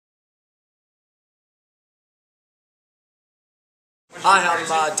Hi, I'm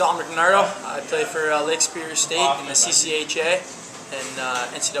Monardo. I play for Lake Superior State in the CCHA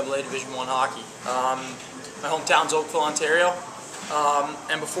and NCAA Division I hockey. My hometown's Oakville, Ontario.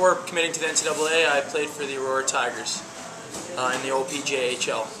 And before committing to the NCAA, I played for the Aurora Tigers in the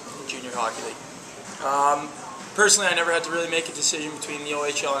OPJHL, the Junior Hockey League. Personally, I never had to really make a decision between the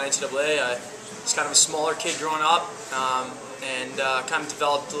OHL and NCAA. I was kind of a smaller kid growing up and kind of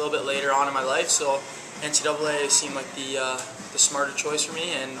developed a little bit later on in my life, so NCAA seemed like the smarter choice for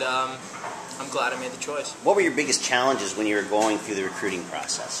me, and I'm glad I made the choice. What were your biggest challenges when you were going through the recruiting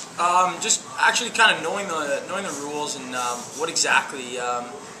process? Just actually kind of knowing the rules and what exactly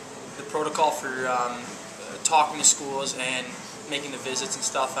the protocol for talking to schools and making the visits and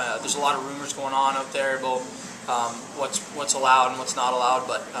stuff. There's a lot of rumors going on out there about what's allowed and what's not allowed,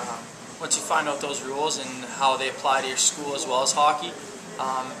 but once you find out those rules and how they apply to your school as well as hockey,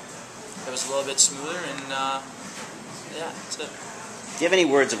 it was a little bit smoother, and yeah, that's it. Do you have any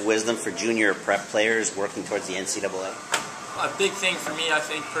words of wisdom for junior prep players working towards the NCAA? A big thing for me, I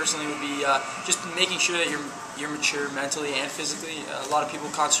think, personally, would be just making sure that you're mature mentally and physically. A lot of people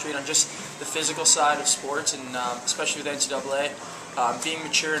concentrate on just the physical side of sports, and especially with NCAA, being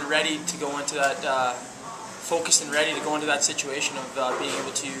mature and ready to go into that, focused and ready to go into that situation of being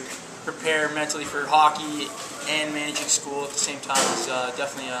able to prepare mentally for hockey and managing school at the same time is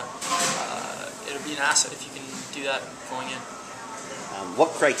definitely it'll be an asset if you can do that going in. What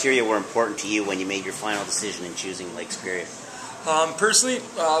criteria were important to you when you made your final decision in choosing Lake Superior? Personally,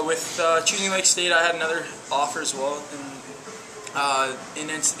 with choosing Lake State, I had another offer as well in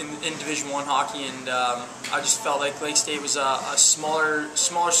Division I hockey, and I just felt like Lake State was a smaller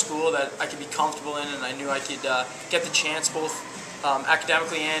school that I could be comfortable in, and I knew I could get the chance both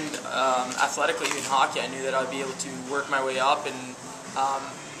academically and athletically in hockey. I knew that I'd be able to work my way up, and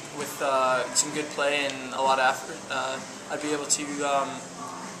with some good play and a lot of effort, I'd be able to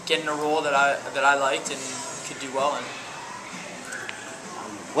get in a role that I liked and could do well in.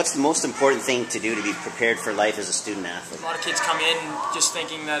 What's the most important thing to do to be prepared for life as a student athlete? A lot of kids come in just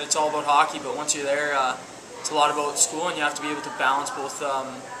thinking that it's all about hockey, but once you're there, it's a lot about school, and you have to be able to balance both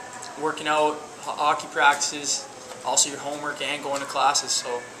working out, hockey practices, also your homework, and going to classes.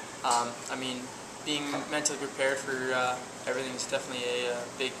 So, I mean, being mentally prepared for everything is definitely a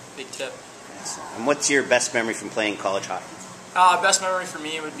big tip. And what's your best memory from playing college hockey? Best memory for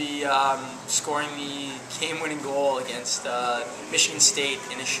me would be scoring the game-winning goal against Michigan State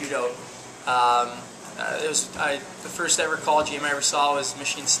in a shootout. It was the first ever college game I ever saw was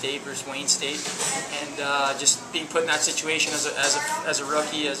Michigan State versus Wayne State, and just being put in that situation as a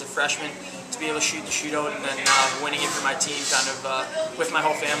rookie, as a freshman, to be able to shoot the shootout and then winning it for my team, kind of with my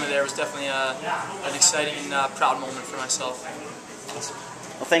whole family there, was definitely an exciting and proud moment for myself. Awesome.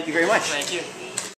 Well, thank you very much. Thank you.